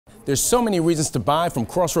There's so many reasons to buy from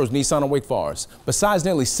Crossroads Nissan of Wake Forest. Besides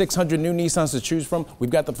nearly 600 new Nissans to choose from,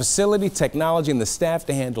 we've got the facility, technology, and the staff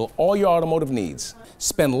to handle all your automotive needs.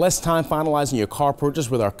 Spend less time finalizing your car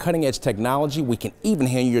purchase with our cutting-edge technology. We can even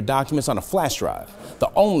hand you your documents on a flash drive.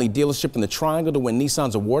 The only dealership in the Triangle to win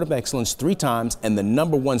Nissan's Award of Excellence 3 times and the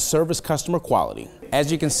 #1 service customer quality.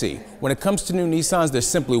 As you can see, when it comes to new Nissans, there's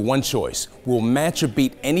simply one choice. We'll match or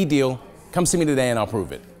beat any deal. Come see me today and I'll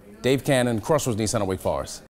prove it. Dave Cannon, Crossroads Nissan of Wake Forest.